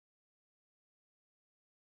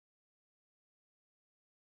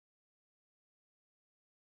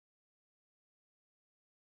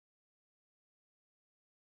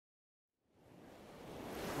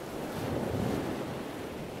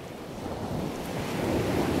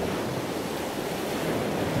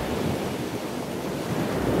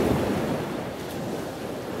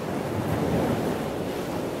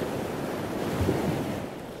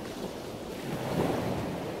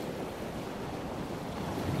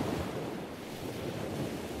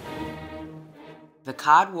The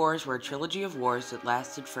Cod Wars were a trilogy of wars that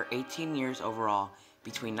lasted for 18 years overall,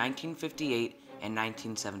 between 1958 and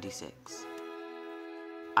 1976.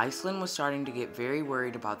 Iceland was starting to get very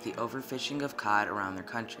worried about the overfishing of cod around their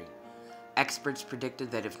country. Experts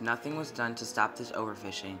predicted that if nothing was done to stop this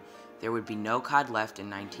overfishing, there would be no cod left in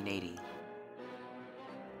 1980.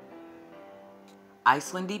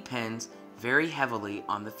 Iceland depends very heavily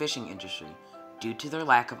on the fishing industry due to their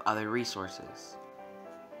lack of other resources.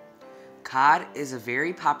 Cod is a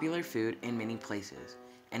very popular food in many places,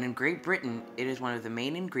 and in Great Britain it is one of the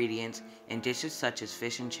main ingredients in dishes such as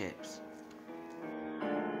fish and chips.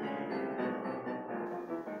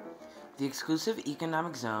 The exclusive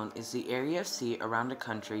economic zone is the area of sea around a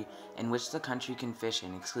country in which the country can fish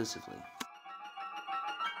in exclusively.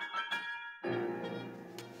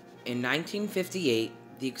 In 1958,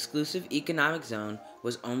 the exclusive economic zone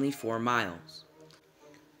was only 4 miles.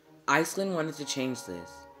 Iceland wanted to change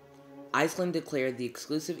this. Iceland declared the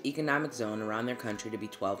exclusive economic zone around their country to be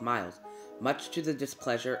 12 miles, much to the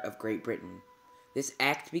displeasure of Great Britain. This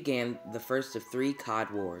act began the first of 3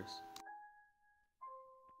 Cod Wars.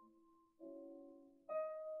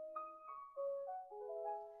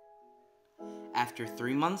 After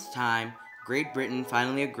 3 months' time, Great Britain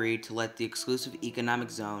finally agreed to let the exclusive economic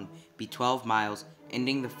zone be 12 miles,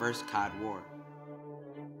 ending the First Cod War.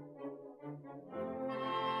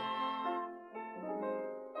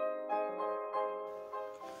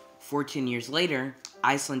 "14 years later,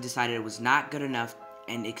 Iceland decided it was not good enough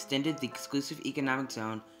and extended the exclusive economic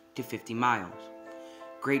zone to 50 miles.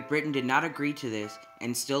 Great Britain did not agree to this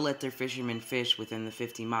and still let their fishermen fish within the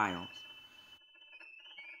 50 miles.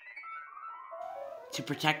 To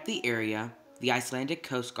protect the area, the Icelandic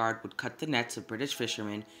Coast Guard would cut the nets of British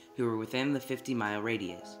fishermen who were within the 50-mile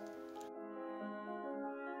radius.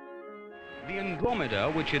 The Andromeda,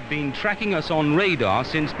 which had been tracking us on radar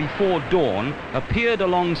since before dawn, appeared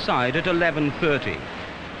alongside at 11:30.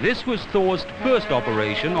 This was Thor's first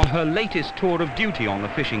operation on her latest tour of duty on the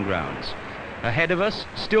fishing grounds. Ahead of us,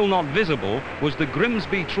 still not visible, was the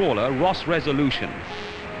Grimsby trawler Ross Resolution.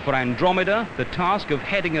 For Andromeda, the task of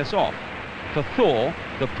heading us off. For Thor,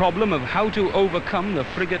 the problem of how to overcome the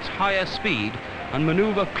frigate's higher speed and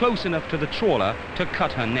maneuver close enough to the trawler to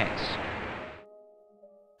cut her nets.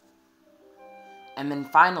 And then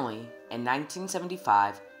finally, in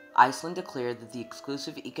 1975, Iceland declared that the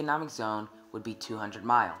exclusive economic zone would be 200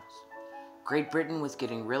 miles. Great Britain was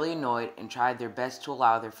getting really annoyed and tried their best to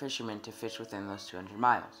allow their fishermen to fish within those 200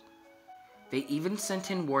 miles. They even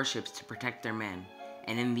sent in warships to protect their men,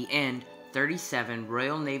 and in the end, 37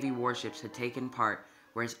 Royal Navy warships had taken part,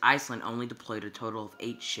 whereas Iceland only deployed a total of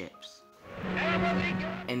 8 ships.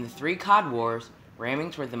 In the 3 Cod Wars,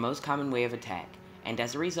 rammings were the most common way of attack, and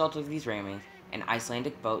as a result of these rammings, an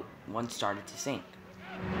Icelandic boat once started to sink.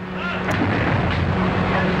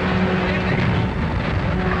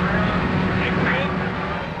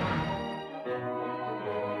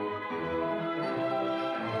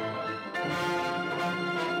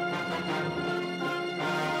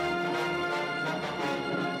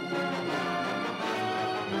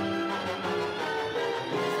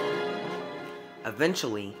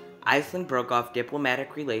 Eventually, Iceland broke off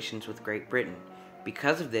diplomatic relations with Great Britain.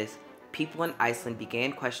 Because of this, people in Iceland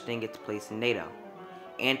began questioning its place in NATO.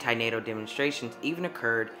 Anti-NATO demonstrations even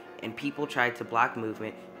occurred, and people tried to block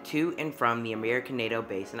movement to and from the American NATO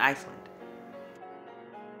base in Iceland.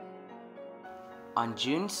 On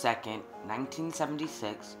June 2,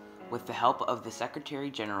 1976, with the help of the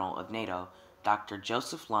Secretary General of NATO, Dr.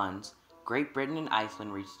 Joseph Luns, Great Britain and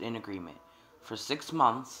Iceland reached an agreement. For 6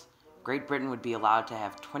 months, Great Britain would be allowed to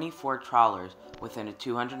have 24 trawlers within a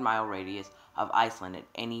 200-mile radius of Iceland at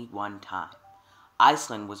any one time.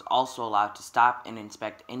 Iceland was also allowed to stop and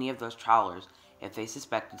inspect any of those trawlers if they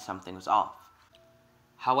suspected something was off.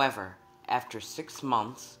 However, after 6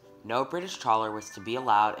 months, no British trawler was to be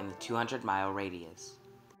allowed in the 200-mile radius.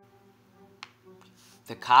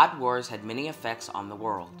 The Cod Wars had many effects on the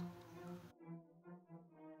world.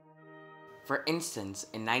 For instance,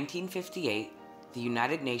 in 1958, the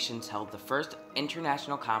United Nations held the first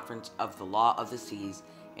international conference of the law of the seas,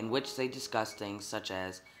 in which they discussed things such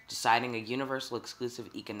as deciding a universal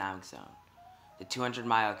exclusive economic zone. The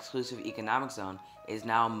 200-mile exclusive economic zone is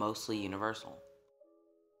now mostly universal.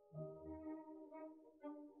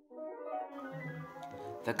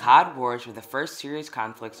 The Cod Wars were the first serious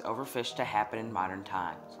conflicts over fish to happen in modern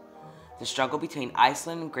times. The struggle between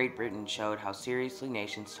Iceland and Great Britain showed how seriously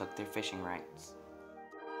nations took their fishing rights.